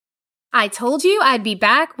I told you I'd be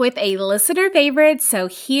back with a listener favorite, so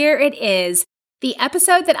here it is. The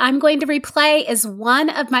episode that I'm going to replay is one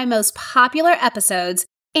of my most popular episodes,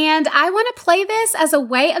 and I want to play this as a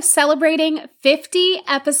way of celebrating 50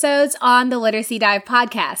 episodes on the Literacy Dive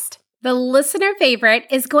podcast. The listener favorite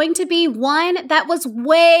is going to be one that was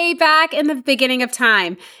way back in the beginning of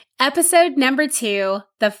time. Episode number 2,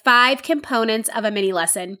 the 5 components of a mini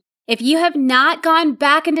lesson. If you have not gone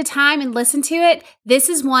back into time and listened to it, this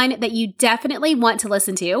is one that you definitely want to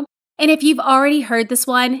listen to. And if you've already heard this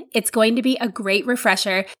one, it's going to be a great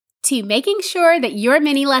refresher to making sure that your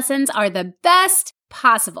mini lessons are the best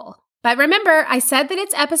possible. But remember, I said that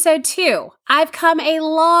it's episode 2. I've come a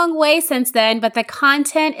long way since then, but the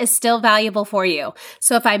content is still valuable for you.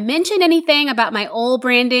 So if I mention anything about my old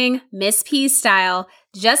branding, Miss P style,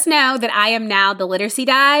 just know that I am now the Literacy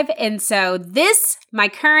Dive, and so my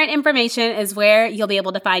current information is where you'll be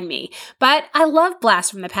able to find me. But I love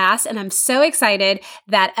Blast from the Past, and I'm so excited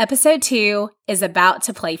that episode 2 is about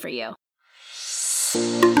to play for you.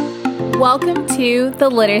 Welcome to the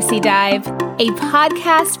Literacy Dive, a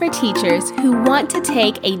podcast for teachers who want to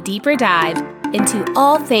take a deeper dive into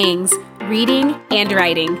all things reading and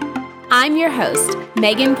writing. I'm your host,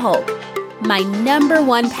 Megan Polk. My number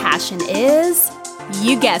one passion is,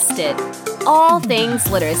 you guessed it, all things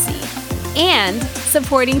literacy and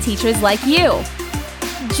supporting teachers like you.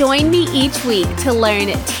 Join me each week to learn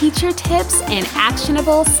teacher tips and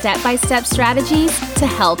actionable step-by-step strategies to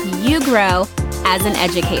help you grow as an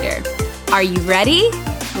educator. Are you ready?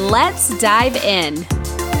 Let's dive in.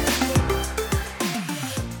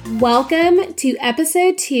 Welcome to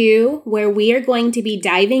episode 2, where we are going to be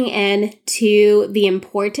diving in to the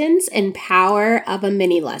importance and power of a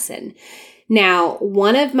mini lesson. Now,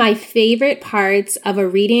 one of my favorite parts of a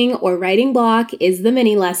reading or writing block is the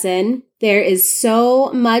mini lesson. There is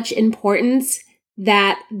so much importance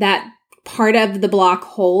that part of the block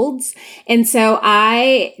holds. And so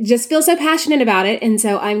I just feel so passionate about it. And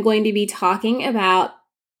so I'm going to be talking about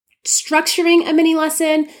structuring a mini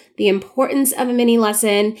lesson, the importance of a mini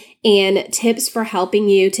lesson, and tips for helping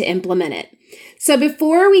you to implement it. So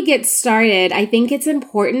before we get started, I think it's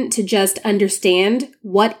important to just understand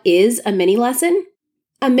what is a mini lesson.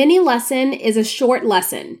 A mini lesson is a short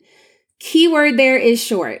lesson. Keyword there is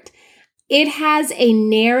short. It has a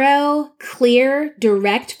narrow, clear,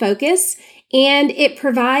 direct focus, and it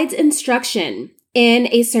provides instruction in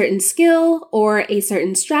a certain skill or a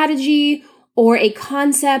certain strategy or a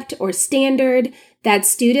concept or standard that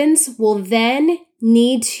students will then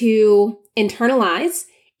need to internalize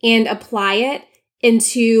and apply it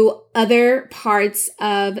into other parts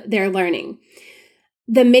of their learning.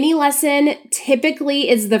 The mini lesson typically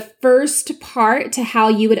is the first part to how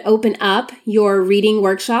you would open up your reading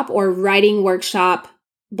workshop or writing workshop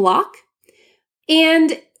block.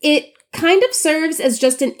 And it kind of serves as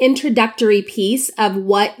just an introductory piece of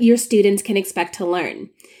what your students can expect to learn.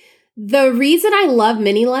 The reason I love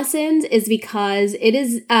mini lessons is because it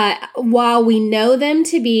is, while we know them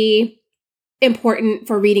to be important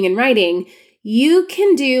for reading and writing, you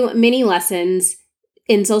can do mini lessons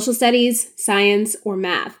in social studies, science, or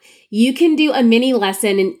math. You can do a mini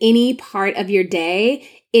lesson in any part of your day.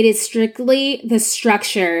 It is strictly the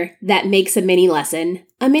structure that makes a mini lesson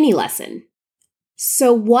a mini lesson.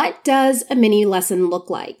 So what does a mini lesson look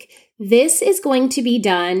like? This is going to be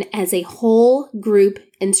done as a whole group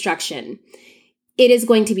instruction. It is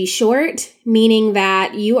going to be short, meaning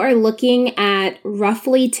that you are looking at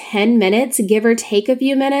roughly 10 minutes, give or take a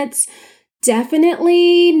few minutes.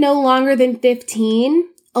 Definitely no longer than 15,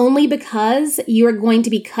 only because you are going to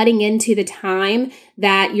be cutting into the time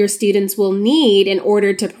that your students will need in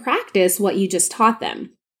order to practice what you just taught them.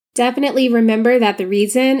 Definitely remember that the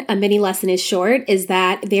reason a mini lesson is short is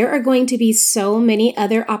that there are going to be so many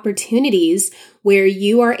other opportunities where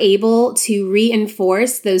you are able to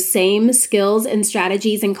reinforce those same skills and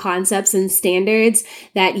strategies and concepts and standards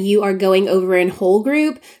that you are going over in whole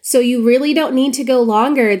group. So you really don't need to go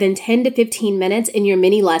longer than 10 to 15 minutes in your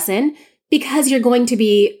mini lesson because you're going to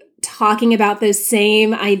be talking about those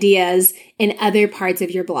same ideas in other parts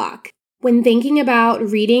of your block. When thinking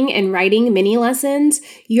about reading and writing mini lessons,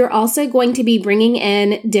 you're also going to be bringing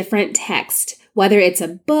in different text, whether it's a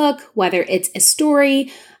book, whether it's a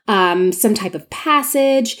story, some type of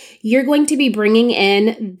passage. You're going to be bringing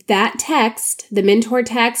in that text, the mentor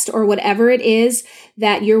text, or whatever it is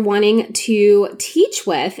that you're wanting to teach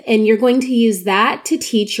with, and you're going to use that to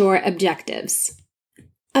teach your objectives.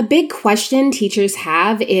 A big question teachers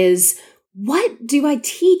have is, what do I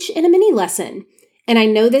teach in a mini lesson? And I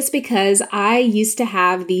know this because I used to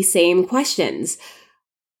have these same questions.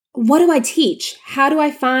 What do I teach? How do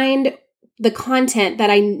I find the content that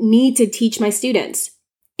I need to teach my students?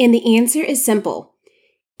 And the answer is simple.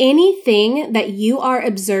 Anything that you are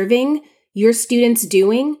observing your students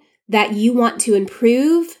doing that you want to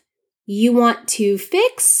improve, you want to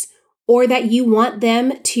fix, or that you want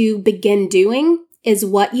them to begin doing is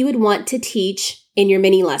what you would want to teach in your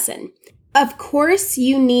mini lesson. Of course,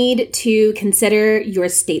 you need to consider your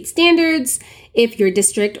state standards. If your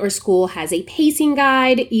district or school has a pacing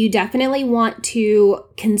guide, you definitely want to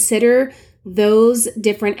consider those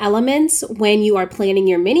different elements when you are planning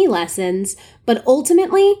your mini lessons. But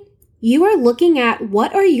ultimately, you are looking at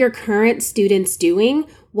what are your current students doing?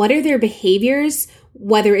 What are their behaviors,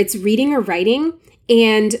 whether it's reading or writing?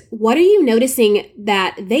 And what are you noticing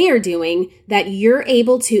that they are doing that you're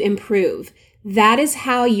able to improve? That is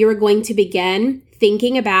how you're going to begin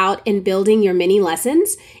thinking about and building your mini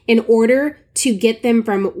lessons in order to get them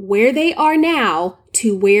from where they are now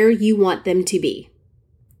to where you want them to be.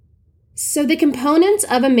 So the components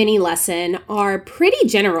of a mini lesson are pretty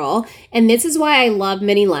general, and this is why I love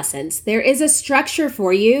mini lessons. There is a structure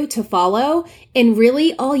for you to follow, and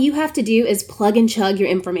really all you have to do is plug and chug your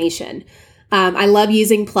information. I love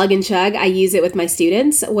using plug and chug. I use it with my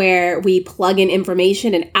students where we plug in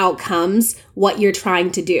information and out comes what you're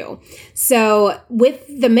trying to do. So with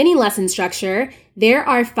the mini lesson structure, there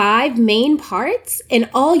are 5 main parts, and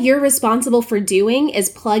all you're responsible for doing is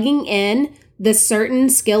plugging in the certain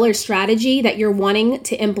skill or strategy that you're wanting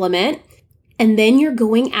to implement, and then you're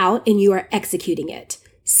going out and you are executing it.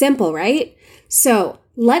 Simple, right? So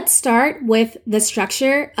let's start with the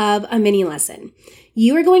structure of a mini lesson.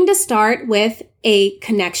 You are going to start with a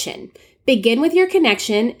connection. Begin with your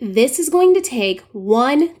connection. This is going to take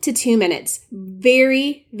 1 to 2 minutes.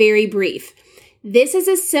 Very, very brief. This is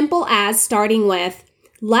as simple as starting with,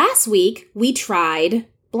 last week we tried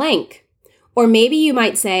blank. Or maybe you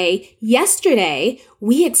might say, yesterday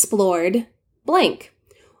we explored blank.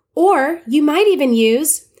 Or you might even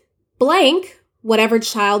use blank, whatever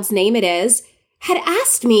child's name it is, had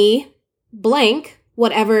asked me blank,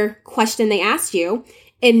 whatever question they asked you,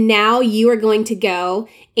 and now you are going to go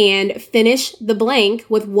and finish the blank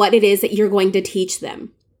with what it is that you're going to teach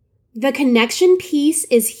them. The connection piece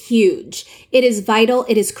is huge. It is vital.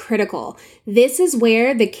 It is critical. This is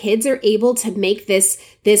where the kids are able to make this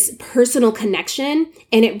personal connection,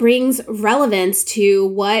 and it brings relevance to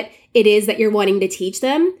what it is that you're wanting to teach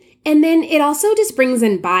them. And then it also just brings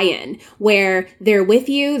in buy-in where they're with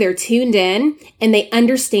you, they're tuned in, and they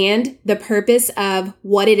understand the purpose of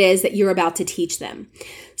what it is that you're about to teach them.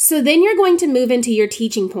 So then you're going to move into your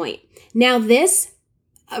teaching point. Now this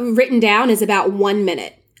written down is about 1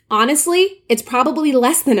 minute. Honestly, it's probably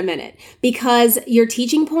less than a minute because your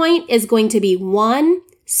teaching point is going to be one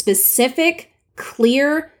specific,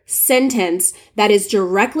 clear sentence that is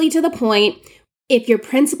directly to the point. If your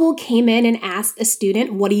principal came in and asked a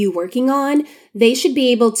student, what are you working on? They should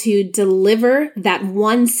be able to deliver that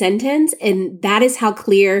one sentence, and that is how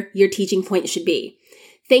clear your teaching point should be.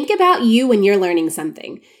 Think about you when you're learning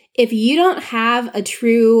something. If you don't have a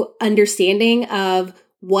true understanding of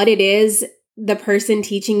what it is the person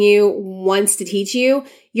teaching you wants to teach you,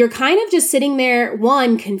 you're kind of just sitting there,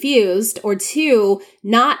 1, confused, or 2,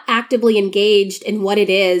 not actively engaged in what it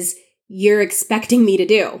is you're expecting me to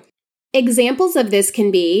do. Examples of this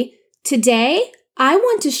can be, today, I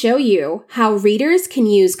want to show you how readers can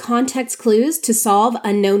use context clues to solve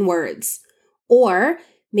unknown words. Or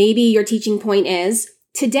maybe your teaching point is,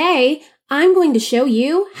 today, I'm going to show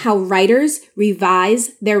you how writers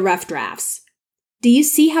revise their rough drafts. Do you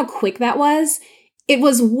see how quick that was? It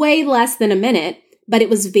was way less than a minute, but it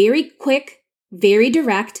was very quick, very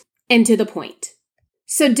direct, and to the point.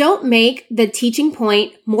 So don't make the teaching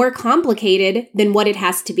point more complicated than what it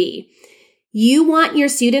has to be. You want your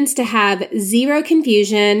students to have zero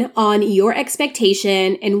confusion on your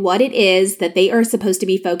expectation and what it is that they are supposed to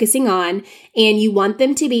be focusing on, and you want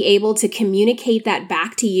them to be able to communicate that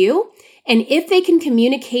back to you. And if they can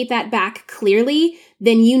communicate that back clearly,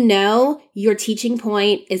 then you know your teaching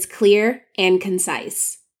point is clear and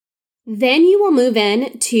concise. Then you will move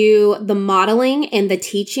in to the modeling and the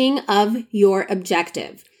teaching of your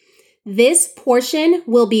objective. This portion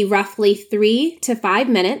will be roughly 3 to 5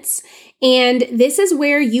 minutes, and this is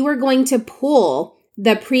where you are going to pull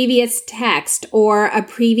the previous text or a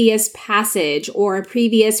previous passage or a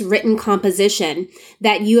previous written composition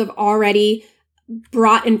that you have already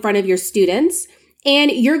brought in front of your students,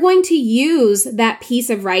 and you're going to use that piece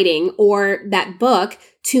of writing or that book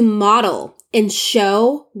to model and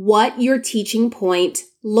show what your teaching point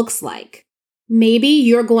looks like. Maybe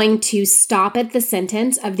you're going to stop at the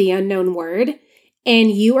sentence of the unknown word,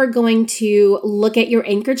 and you are going to look at your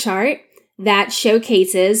anchor chart. that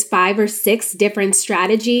showcases 5 or 6 different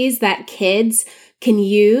strategies that kids can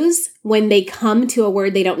use when they come to a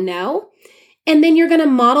word they don't know. And then you're going to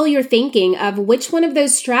model your thinking of which one of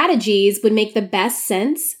those strategies would make the best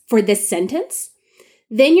sense for this sentence.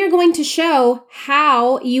 Then you're going to show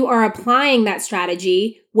how you are applying that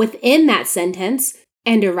strategy within that sentence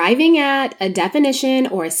and arriving at a definition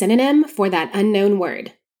or a synonym for that unknown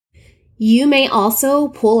word. You may also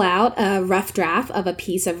pull out a rough draft of a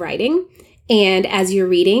piece of writing, and as you're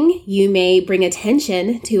reading, you may bring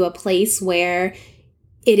attention to a place where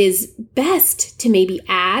it is best to maybe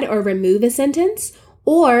add or remove a sentence,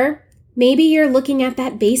 or maybe you're looking at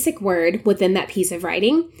that basic word within that piece of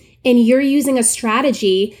writing, and you're using a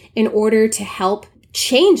strategy in order to help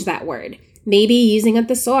change that word, maybe using a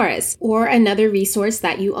thesaurus or another resource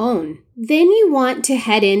that you own. Then you want to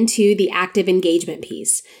head into the active engagement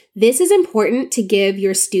piece. This is important to give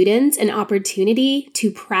your students an opportunity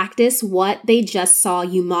to practice what they just saw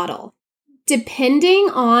you model. Depending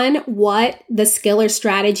on what the skill or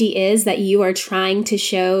strategy is that you are trying to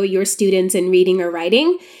show your students in reading or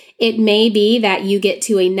writing, it may be that you get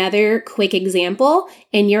to another quick example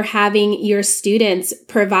and you're having your students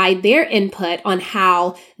provide their input on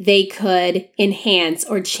how they could enhance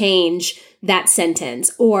or change that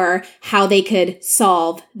sentence or how they could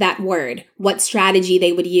solve that word, what strategy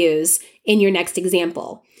they would use in your next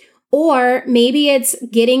example. Or maybe it's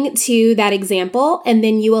getting to that example and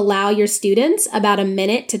then you allow your students about a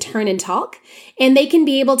minute to turn and talk, and they can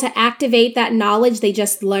be able to activate that knowledge they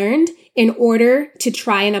just learned in order to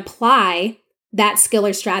try and apply that skill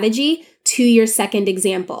or strategy to your second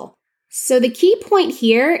example. So the key point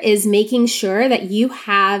here is making sure that you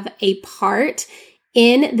have a part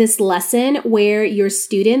in this lesson where your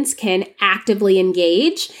students can actively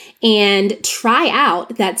engage and try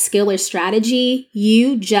out that skill or strategy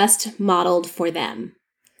you just modeled for them.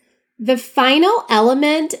 The final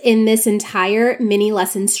element in this entire mini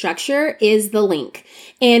lesson structure is the link.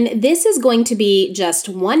 And this is going to be just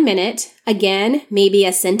 1 minute, again, maybe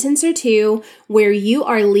a sentence or two, where you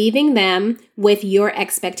are leaving them with your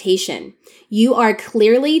expectation. You are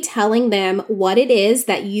clearly telling them what it is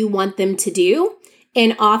that you want them to do.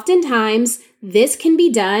 And oftentimes, this can be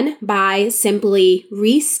done by simply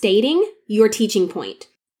restating your teaching point.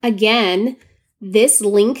 Again, this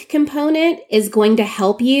link component is going to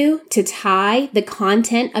help you to tie the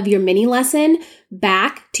content of your mini lesson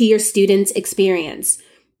back to your students' experience.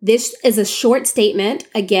 This is a short statement,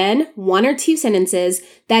 again, 1 or 2 sentences,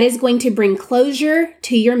 that is going to bring closure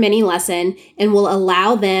to your mini lesson and will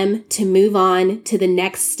allow them to move on to the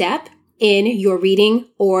next step in your reading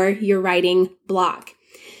or your writing block.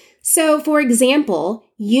 So, for example,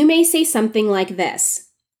 you may say something like this.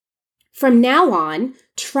 From now on,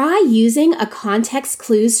 try using a context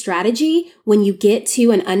clues strategy when you get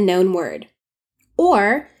to an unknown word.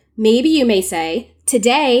 Or maybe you may say,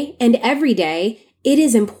 today and every day, it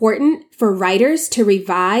is important for writers to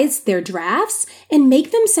revise their drafts and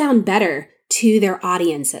make them sound better to their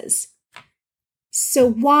audiences. So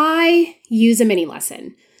why use a mini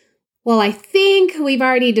lesson? Well, I think we've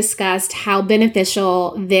already discussed how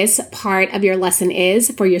beneficial this part of your lesson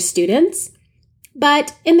is for your students.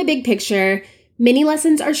 But in the big picture, mini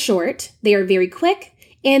lessons are short, they are very quick,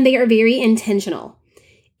 and they are very intentional.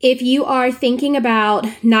 If you are thinking about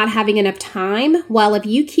not having enough time, well, if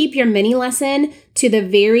you keep your mini lesson to the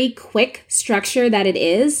very quick structure that it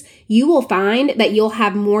is, you will find that you'll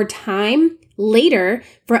have more time later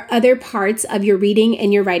for other parts of your reading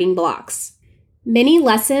and your writing blocks. Mini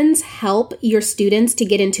lessons help your students to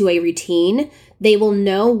get into a routine. They will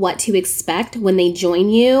know what to expect when they join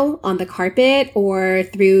you on the carpet or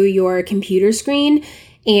through your computer screen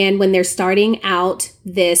and when they're starting out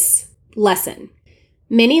this lesson.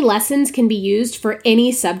 Mini lessons can be used for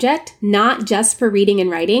any subject, not just for reading and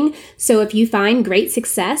writing. So if you find great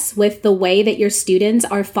success with the way that your students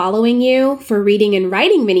are following you for reading and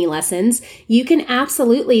writing mini lessons, you can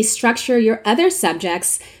absolutely structure your other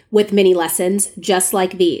subjects with mini lessons just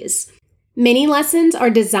like these. Mini lessons are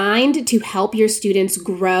designed to help your students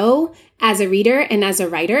grow as a reader and as a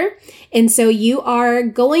writer. And so you are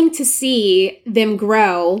going to see them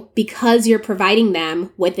grow because you're providing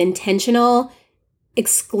them with intentional,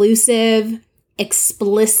 exclusive,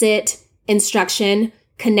 explicit instruction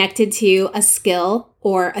connected to a skill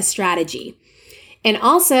or a strategy. And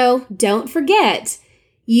also, don't forget,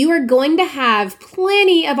 you are going to have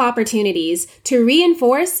plenty of opportunities to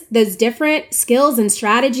reinforce those different skills and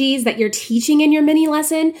strategies that you're teaching in your mini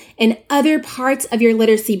lesson in other parts of your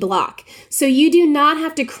literacy block. So you do not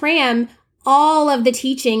have to cram all of the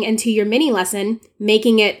teaching into your mini lesson,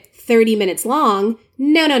 making it 30 minutes long.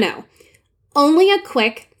 No. Only a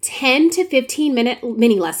quick 10 to 15 minute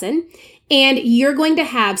mini lesson, and you're going to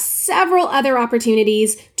have several other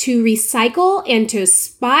opportunities to recycle and to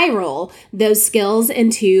spiral those skills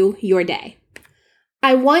into your day.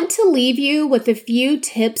 I want to leave you with a few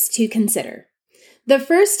tips to consider. The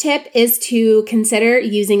first tip is to consider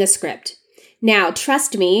using a script. Now,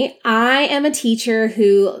 trust me, I am a teacher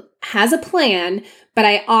who has a plan, but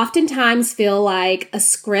I oftentimes feel like a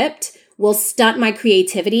script will stunt my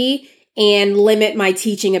creativity and limit my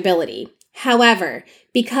teaching ability. However,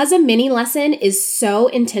 because a mini lesson is so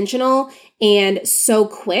intentional and so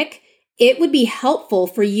quick, it would be helpful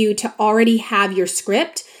for you to already have your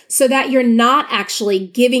script so that you're not actually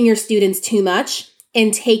giving your students too much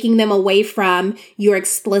and taking them away from your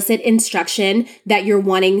explicit instruction that you're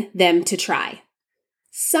wanting them to try.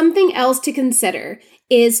 Something else to consider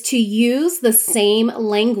is to use the same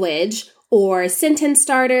language or sentence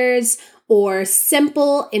starters or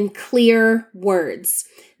simple and clear words.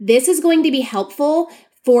 This is going to be helpful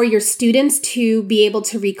for your students to be able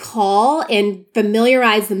to recall and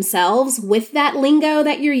familiarize themselves with that lingo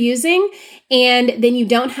that you're using. And then you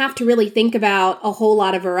don't have to really think about a whole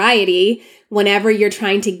lot of variety whenever you're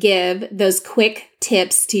trying to give those quick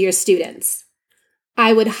tips to your students.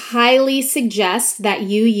 I would highly suggest that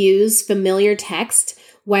you use familiar text,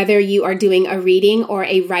 whether you are doing a reading or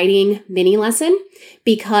a writing mini lesson,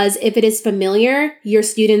 because if it is familiar, your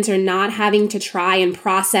students are not having to try and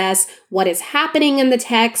process what is happening in the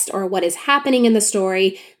text or what is happening in the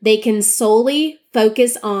story. They can solely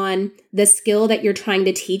focus on the skill that you're trying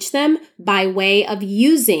to teach them by way of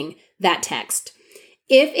using that text.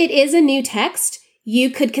 If it is a new text,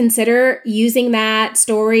 you could consider using that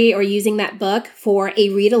story or using that book for a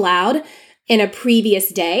read aloud in a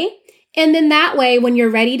previous day. And then that way, when you're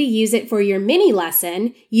ready to use it for your mini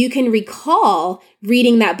lesson, you can recall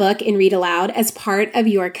reading that book and read aloud as part of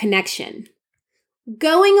your connection.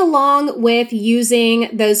 Going along with using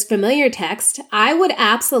those familiar texts, I would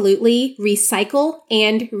absolutely recycle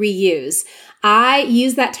and reuse. I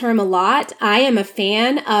use that term a lot. I am a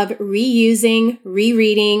fan of reusing,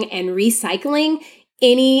 rereading, and recycling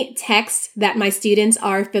any text that my students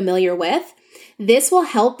are familiar with. This will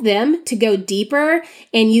help them to go deeper,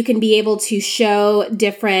 and you can be able to show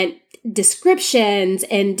different descriptions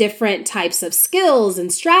and different types of skills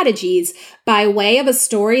and strategies by way of a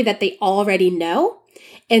story that they already know.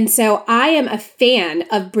 And so I am a fan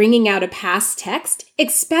of bringing out a past text,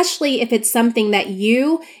 especially if it's something that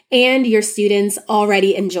you and your students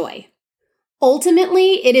already enjoy.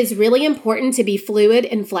 Ultimately, it is really important to be fluid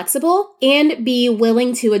and flexible and be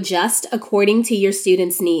willing to adjust according to your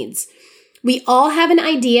students' needs. We all have an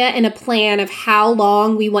idea and a plan of how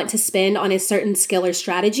long we want to spend on a certain skill or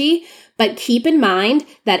strategy, but keep in mind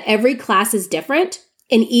that every class is different.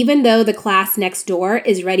 And even though the class next door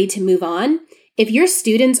is ready to move on, if your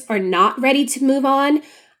students are not ready to move on,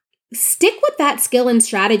 stick with that skill and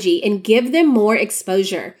strategy and give them more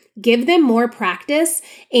exposure, give them more practice,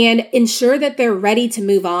 and ensure that they're ready to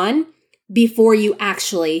move on before you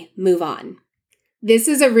actually move on. This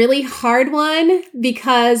is a really hard one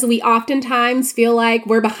because we oftentimes feel like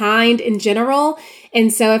we're behind in general.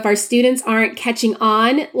 And so if our students aren't catching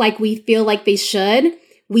on like we feel like they should,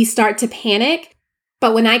 we start to panic.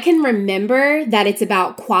 But when I can remember that it's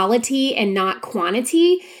about quality and not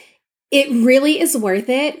quantity, it really is worth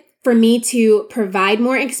it for me to provide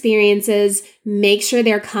more experiences, make sure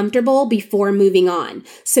they're comfortable before moving on.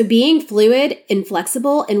 So being fluid and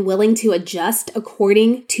flexible and willing to adjust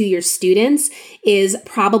according to your students is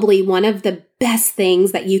probably one of the best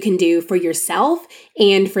things that you can do for yourself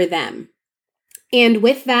and for them. And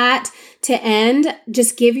with that, to end,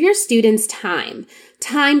 just give your students time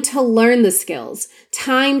to learn the skills,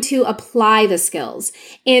 time to apply the skills,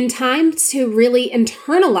 and time to really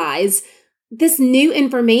internalize this new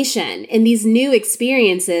information and these new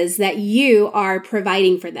experiences that you are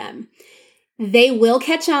providing for them. They will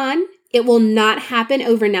catch on. It will not happen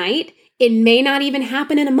overnight. It may not even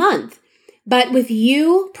happen in a month. But with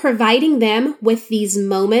you providing them with these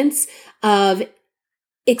moments of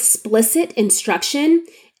explicit instruction,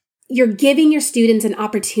 you're giving your students an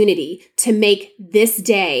opportunity to make this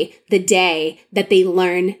day the day that they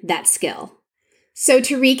learn that skill. So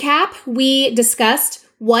to recap, we discussed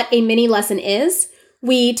what a mini lesson is.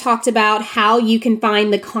 We talked about how you can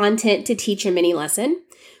find the content to teach your mini lesson.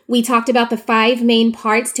 We talked about the 5 main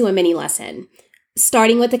parts to a mini lesson,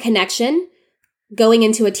 starting with the connection, going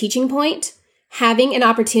into a teaching point, having an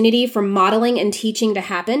opportunity for modeling and teaching to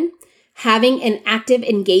happen, having an active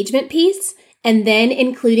engagement piece, and then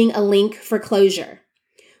including a link for closure.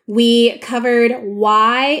 We covered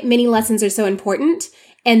why mini lessons are so important,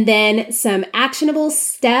 and then some actionable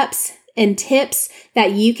steps and tips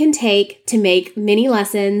that you can take to make mini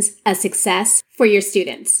lessons a success for your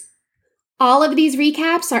students. All of these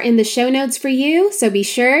recaps are in the show notes for you, so be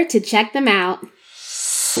sure to check them out.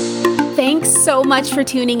 Thanks so much for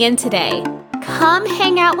tuning in today. Come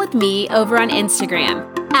hang out with me over on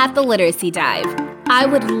Instagram at The Literacy Dive. I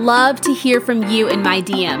would love to hear from you in my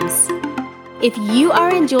DMs. If you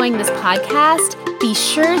are enjoying this podcast, be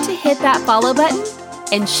sure to hit that follow button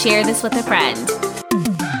and share this with a friend.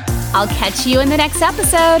 I'll catch you in the next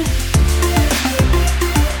episode.